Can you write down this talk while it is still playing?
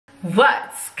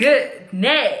What's good,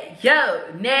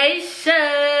 Yo Nation?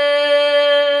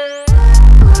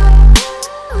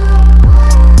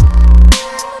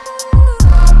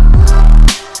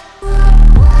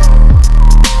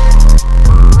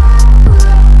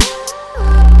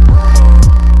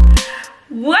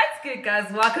 What's good,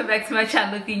 guys? Welcome back to my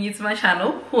channel. If you're new to my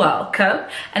channel, welcome.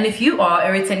 And if you are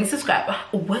a returning subscriber,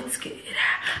 what's good?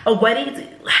 What do you do?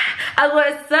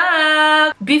 What's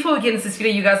up? Before we get into this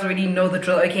video, you guys already know the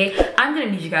drill, okay? I'm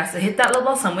gonna need you guys to hit that little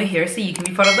bell somewhere here so you can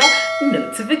be part of the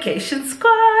notification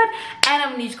squad. And I'm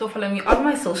gonna need you to go follow me on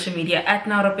my social media at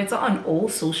neorapetsoa on all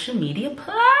social media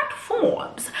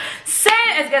platforms. So,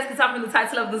 as you guys can tell from the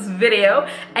title of this video,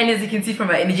 and as you can see from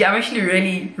my energy, I'm actually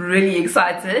really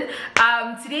excited.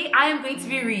 Today I am going to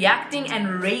be reacting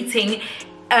and rating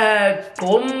a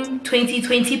GQOM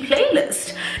 2020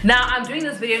 playlist. Now I'm doing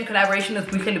this video in collaboration with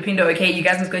Lupindo, okay? You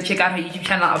guys must go check out her YouTube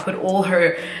channel. I'll put all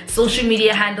her social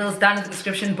media handles down in the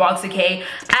description box, okay?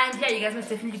 And yeah, you guys must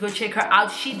definitely go check her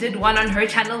out. She did one on her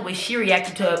channel where she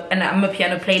reacted to an I'm a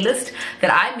Piano playlist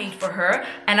that I made for her,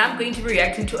 and I'm going to be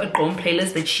reacting to a GQOM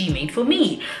playlist that she made for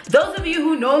me. Those of you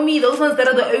who know me, those ones that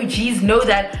are the OGs, know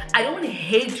that I don't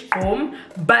hate GQOM,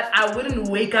 but I wouldn't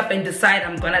wake up and decide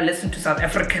I'm gonna listen to South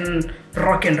African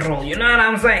rock and roll, you know what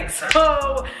I'm saying?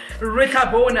 So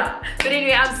Bana. But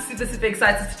anyway, I'm super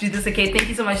excited to do this, okay? Thank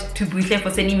you so much to GQOM for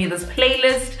sending me this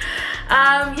playlist.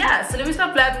 Yeah, so let me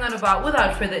stop blabbing on about.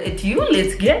 Without further ado,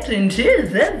 let's get into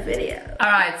the video.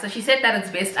 Alright, so she said that it's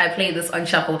best I play this on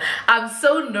shuffle. I'm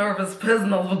so nervous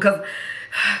personally because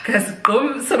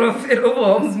GQOM sort of, it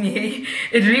overwhelms me.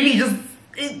 It really just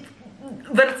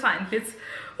but it's fine. Let's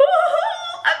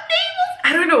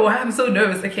I don't know why I'm so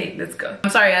nervous. Okay, let's go. I'm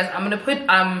sorry guys, I'm gonna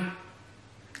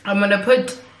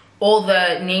put all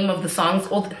the names of the songs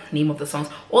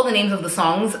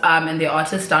and their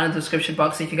artists down in the description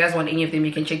box. So if you guys want any of them,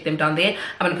 you can check them down there.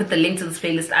 I'm gonna put the link to this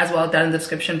playlist as well down in the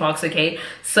description box, okay?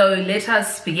 So let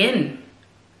us begin.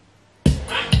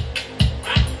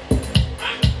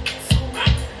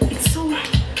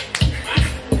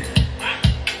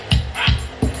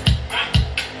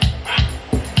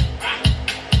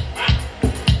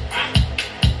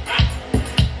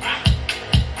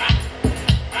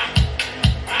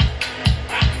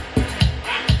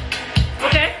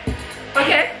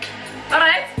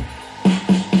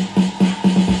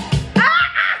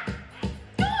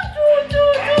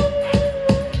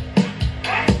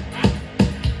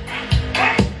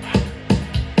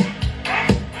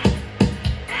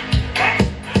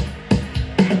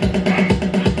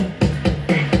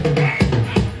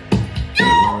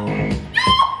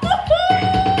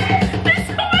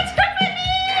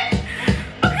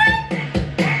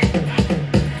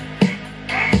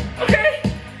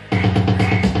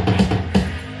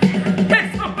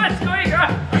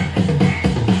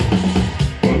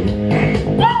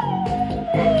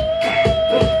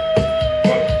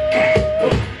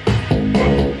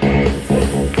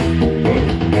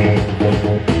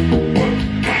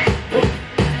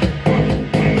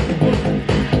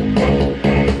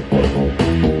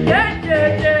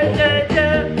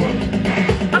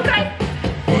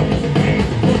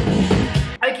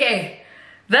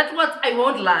 That's what I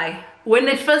won't lie. When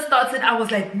it first started, I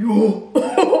was like, yo,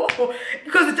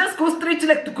 because it just goes straight to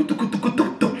like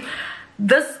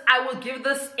this. I will give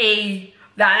this a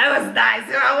that was nice.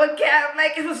 I would care,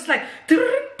 like it was like I'm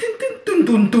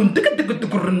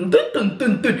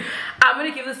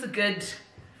gonna give this a good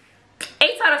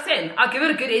 8 out of 10. I'll give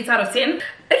it a good 8 out of 10. Okay.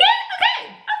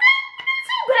 Not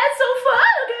too bad so far.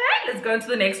 Okay, let's go into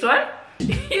the next one.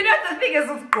 You know the thing is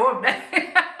with GQOM, man.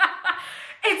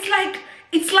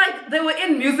 It's like they were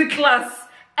in music class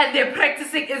and they're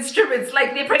practicing instruments.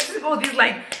 Like they're practicing all these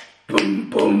like boom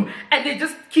boom, and they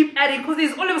just keep adding, because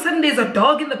there's all of a sudden there's a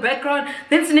dog in the background,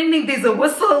 then suddenly there's a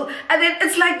whistle, and then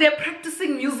it's like they're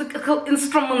practicing musical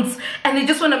instruments and they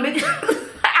just want to make it.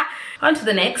 On to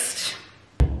the next.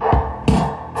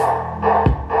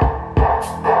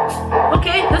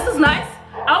 Okay, this is nice.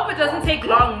 I hope it doesn't take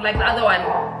long like the other one.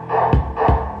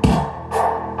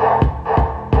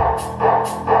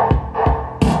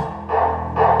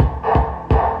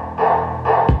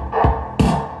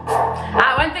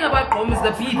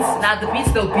 The beats, now the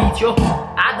beats they'll beat, yo.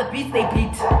 The beats they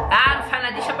beat.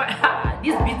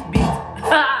 This beat beat.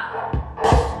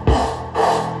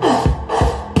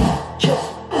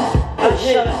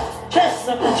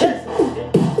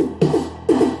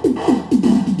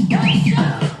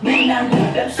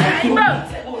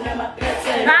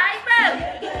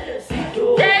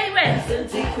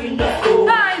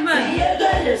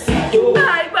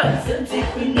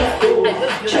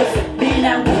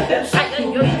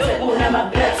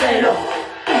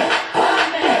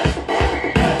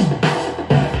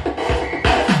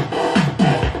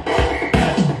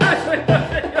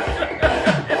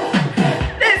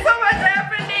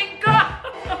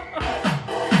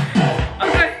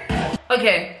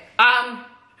 I'm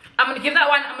gonna give that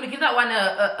one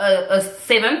a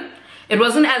 7. It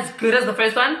wasn't as good as the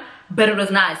first one, but it was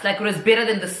nice. Like, it was better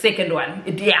than the second one.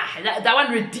 That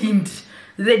one redeemed.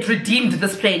 It redeemed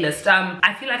this playlist.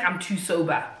 I feel like I'm too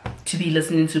sober to be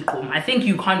listening to GQOM. I think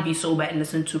you can't be sober and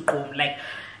listen to GQOM. Like,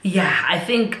 yeah, I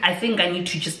think I need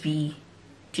to just be.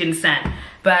 Do you understand?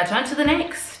 But on to the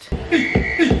next. The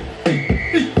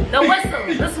whistle.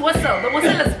 This whistle. The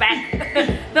whistle is back.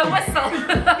 The whistle.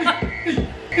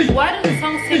 Why do the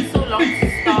songs take so long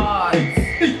to start?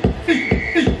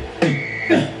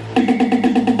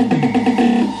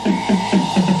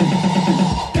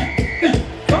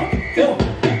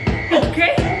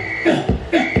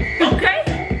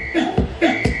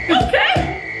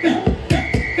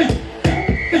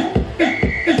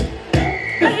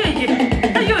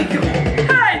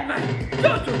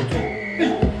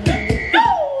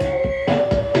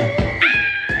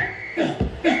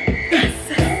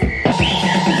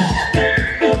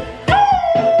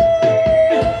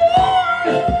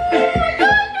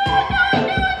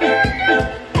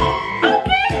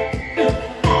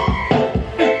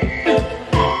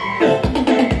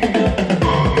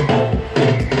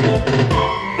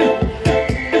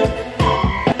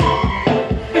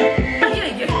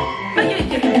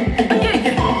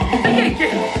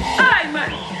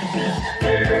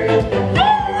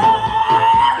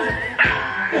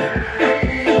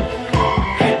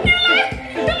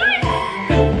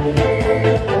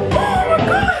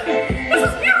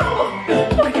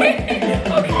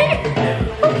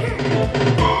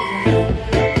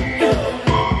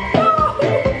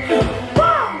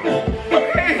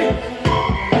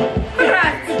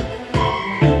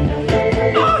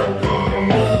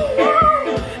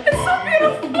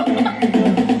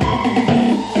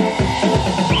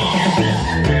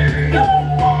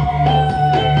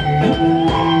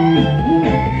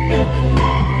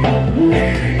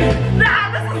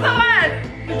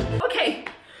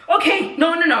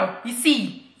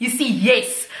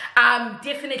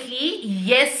 Definitely,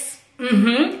 yes.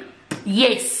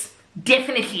 Yes,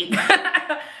 definitely.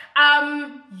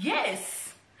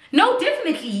 Yes. No,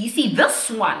 definitely. You see, this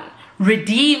one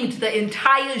redeemed the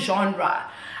entire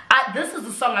genre. This is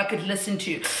a song I could listen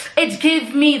to. It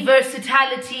gave me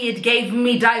versatility, it gave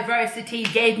me diversity,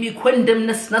 it gave me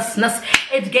quindomness,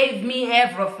 it gave me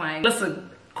everything.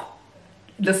 Listen,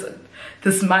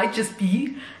 this might just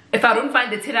be, if I don't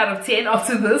find a 10 out of 10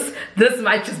 after this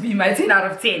might just be my 10 out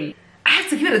of 10. I have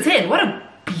to give it a 10. What a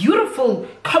beautiful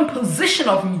composition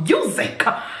of music. Okay,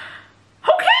 no.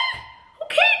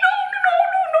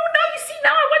 Now you see,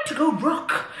 now I want to go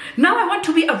rock. Now I want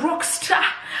to be a rock star.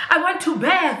 I want to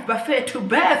bath.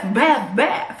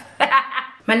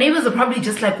 My neighbors are probably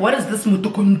just like, what is this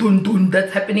mutukundundun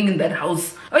that's happening in that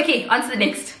house? Okay, on to the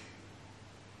next.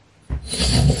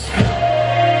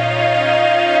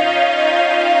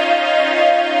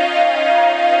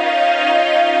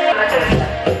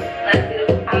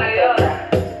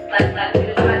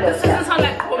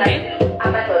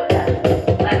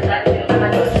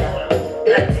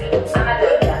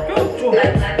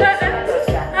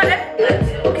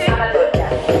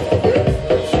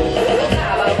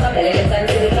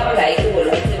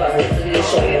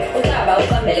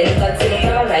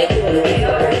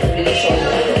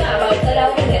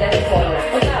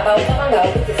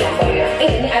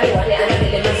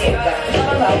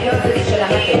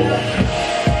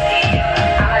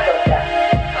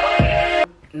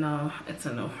 No, it's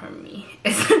a no from me.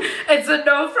 It's a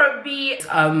no from me.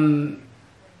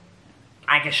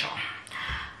 I guess so.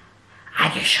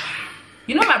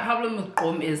 You know, my problem with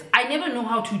GQOM is I never know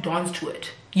how to dance to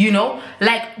it. You know,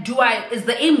 like, is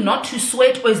the aim not to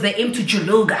sweat, or is the aim to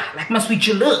juluga? Like, must we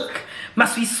julug?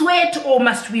 Must we sweat, or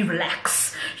must we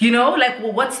relax? You know, like,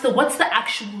 well, what's the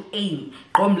actual aim?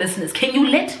 GQOM listeners, can you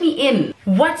let me in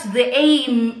what the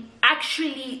aim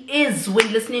actually is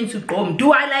when listening to GQOM?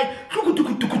 Do I like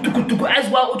as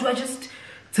well, or do I just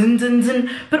zin zin zin?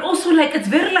 But also, like, it's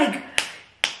very like,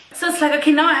 so it's like,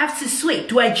 okay, now I have to sweat.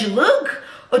 Do I julug,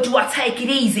 or do I take it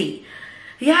easy?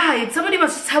 Yeah, somebody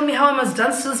must tell me how I must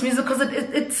dance to this music, because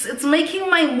it's making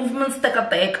my movements take a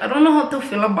take. I don't know how to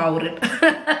feel about it.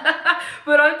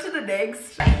 But on to the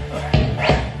next.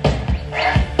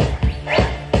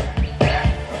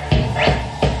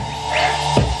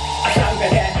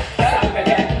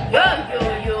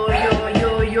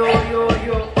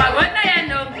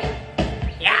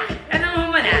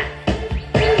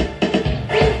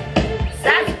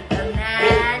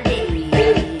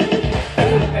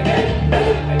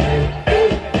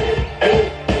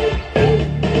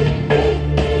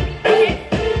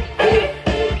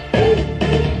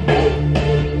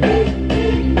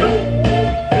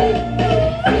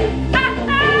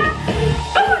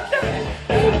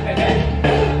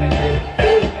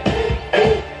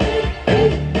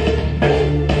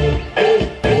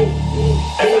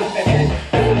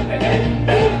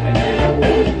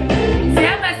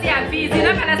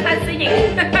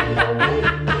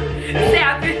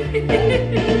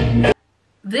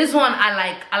 This one I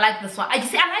like this one. I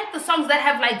like the songs that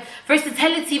have like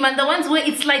versatility, man. The ones where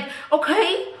it's like,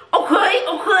 okay.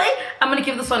 I'm gonna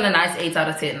give this one a nice 8 out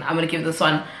of 10. I'm gonna give this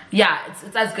one, yeah,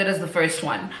 it's as good as the first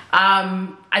one.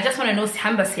 I just want to know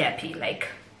Samba Siapi, like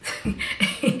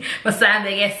Masanda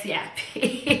yes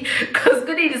Siapi. Cause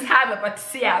good is Hamba but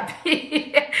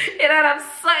Siapi. You know what I'm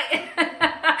saying?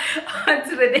 On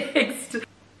to the next.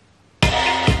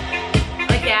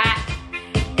 Okay.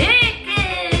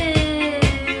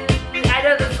 I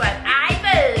know this one.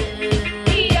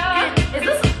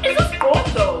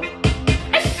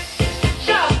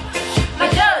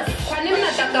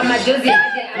 Majozi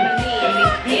aje amanini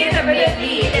nienda mbele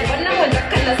bwana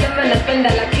mwenzaka nasema napenda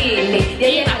lakini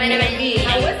yeye amenibidi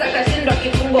haweza kashindwa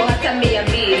kifungo hata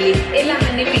 200 ila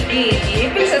hanipigi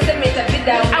hivi sasa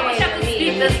itabida I wish I could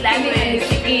speak this language.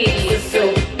 So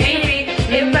baby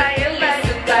nimbaeza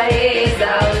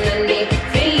unani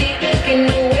fili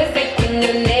kinuweze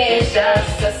kunyonesha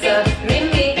sasa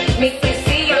mimi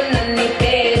mikisio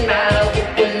nanipenda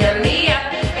ukunambia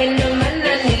endo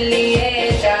maana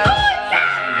nilienda.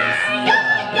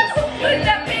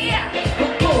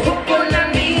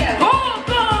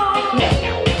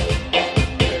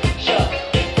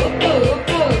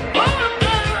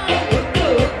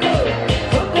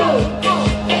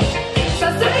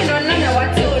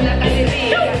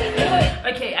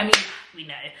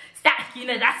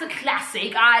 That's a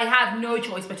classic. I have no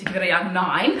choice but to give it a young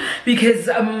 9 because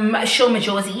Sho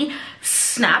Madjozi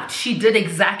snapped. She did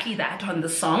exactly that on the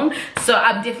song. So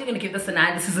I'm definitely going to give this a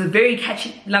 9. This is a very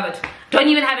catchy. Love it. Don't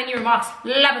even have any remarks.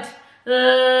 Love it.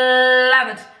 Love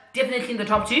it. Definitely in the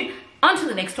top 2. On to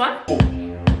the next one.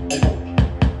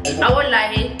 I won't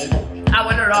lie. I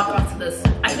want to rock after this.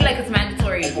 I feel like it's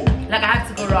mandatory. Like I have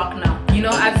to go rock now. You know,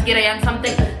 I have to get a young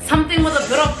something with a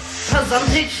bit of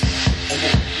percentage.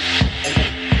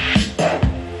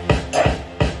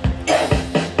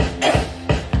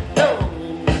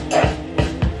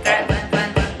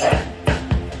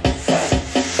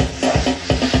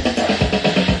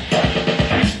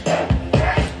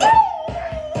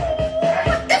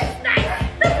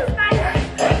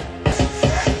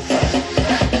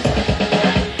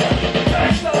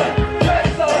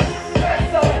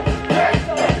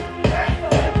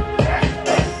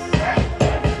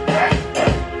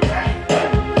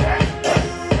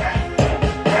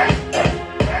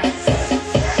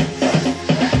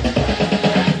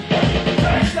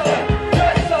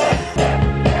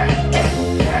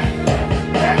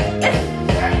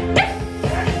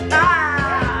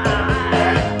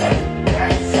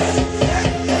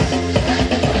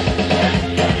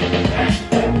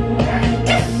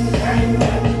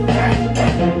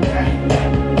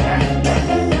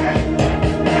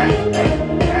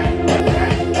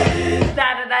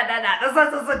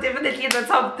 Definitely in the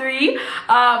top 3.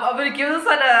 I'm gonna give this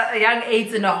one a young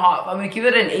 8.5. I'm gonna give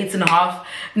it an 8.5.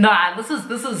 Nah, this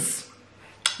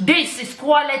is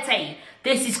quality.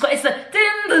 It's a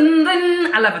dun, dun,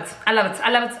 dun. I love it. I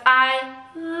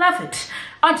love it.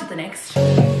 On to the next.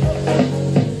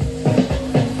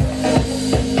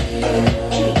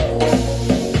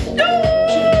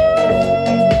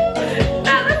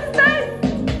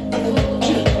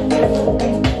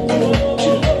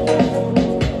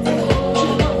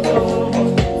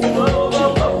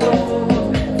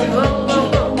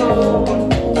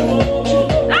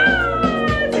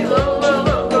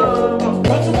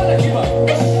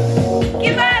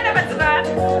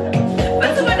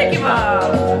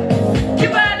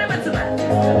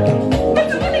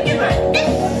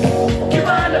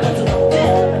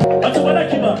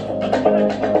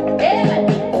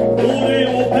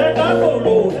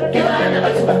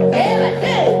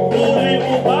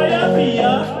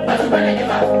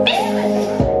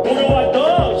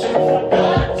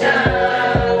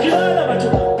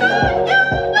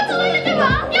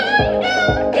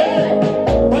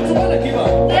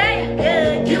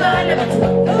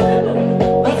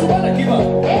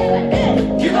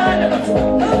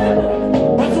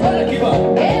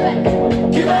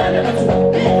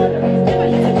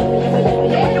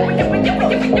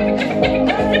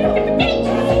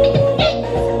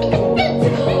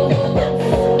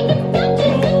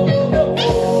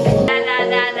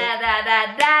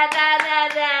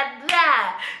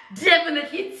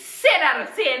 Definitely 10 out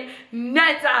of 10.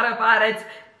 Not out about it.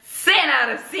 10 out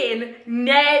of 10.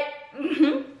 Net.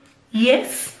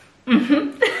 Yes.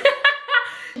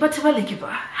 But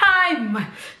hi man,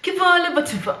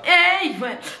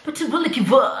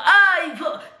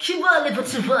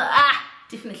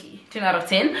 definitely 10 out of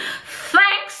 10.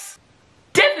 Thanks.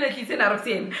 Definitely 10 out of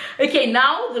 10. Okay,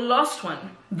 now the last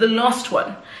one.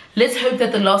 Let's hope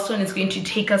that the last one is going to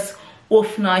take us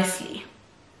off nicely.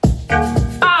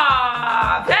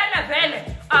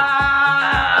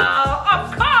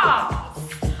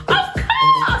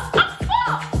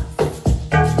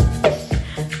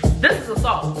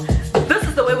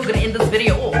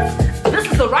 Video off. This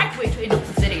is the right way to end up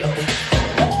this video.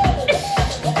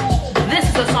 This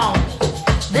is a song.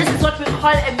 This is what we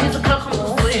call a musical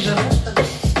composition.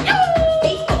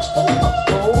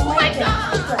 Oh my god.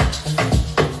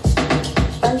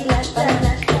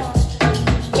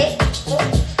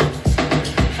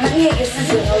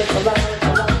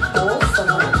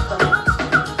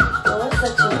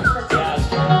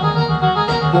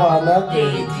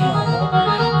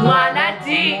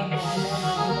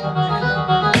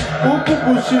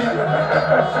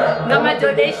 No my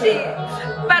donation,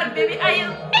 but baby, are you?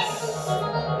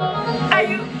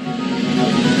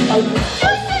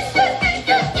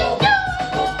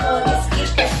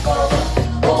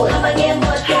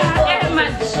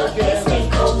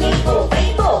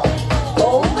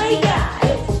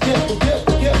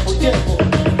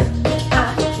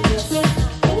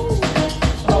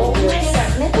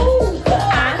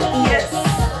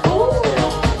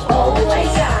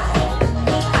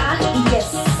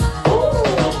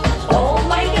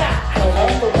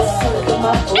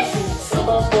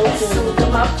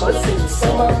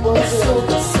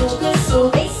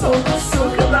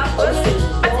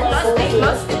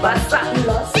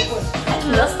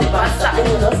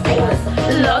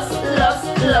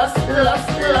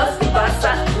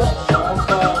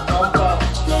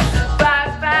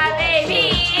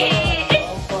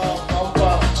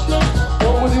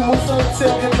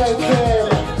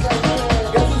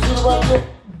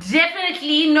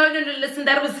 Definitely no, listen,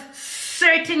 that was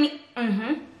certainly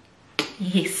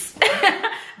yes.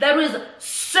 That was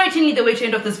certainly the way to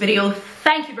end off this video.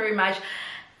 Thank you very much.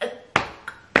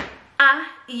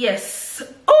 Yes.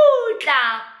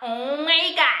 Oh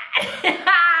my god.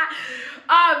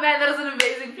 Oh man, that was an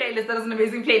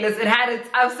amazing playlist. It had its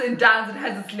ups and downs, it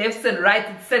has its lefts and rights,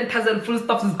 its centers and full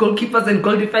stops, its goalkeepers and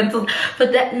goal defenses,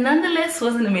 but that nonetheless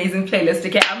was an amazing playlist.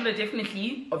 Okay, I'm gonna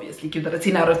definitely obviously give that a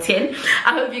 10 out of 10.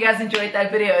 I hope you guys enjoyed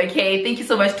that video. Okay, thank you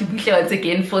so much to Busha once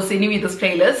again for sending me this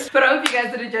playlist. But I hope you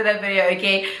guys did enjoy that video.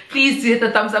 Okay, please do hit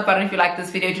the thumbs up button if you like this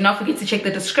video. Do not forget to check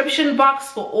the description box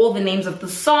for all the names of the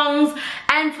songs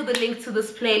and for the link to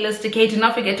this playlist. Okay, do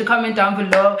not forget to comment down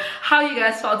below how you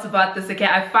guys felt about this. Okay,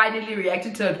 I finally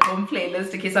reacted to a GQOM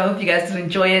playlist. Okay, so I hope you guys did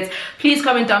enjoy it. Please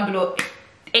comment down below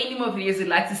any more videos you'd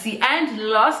like to see, and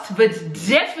last but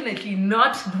definitely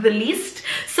not the least,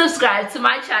 subscribe to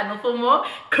my channel for more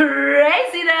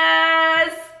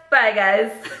craziness. Bye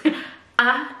guys.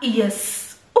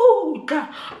 Yes. Oh god,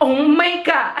 oh my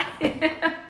god.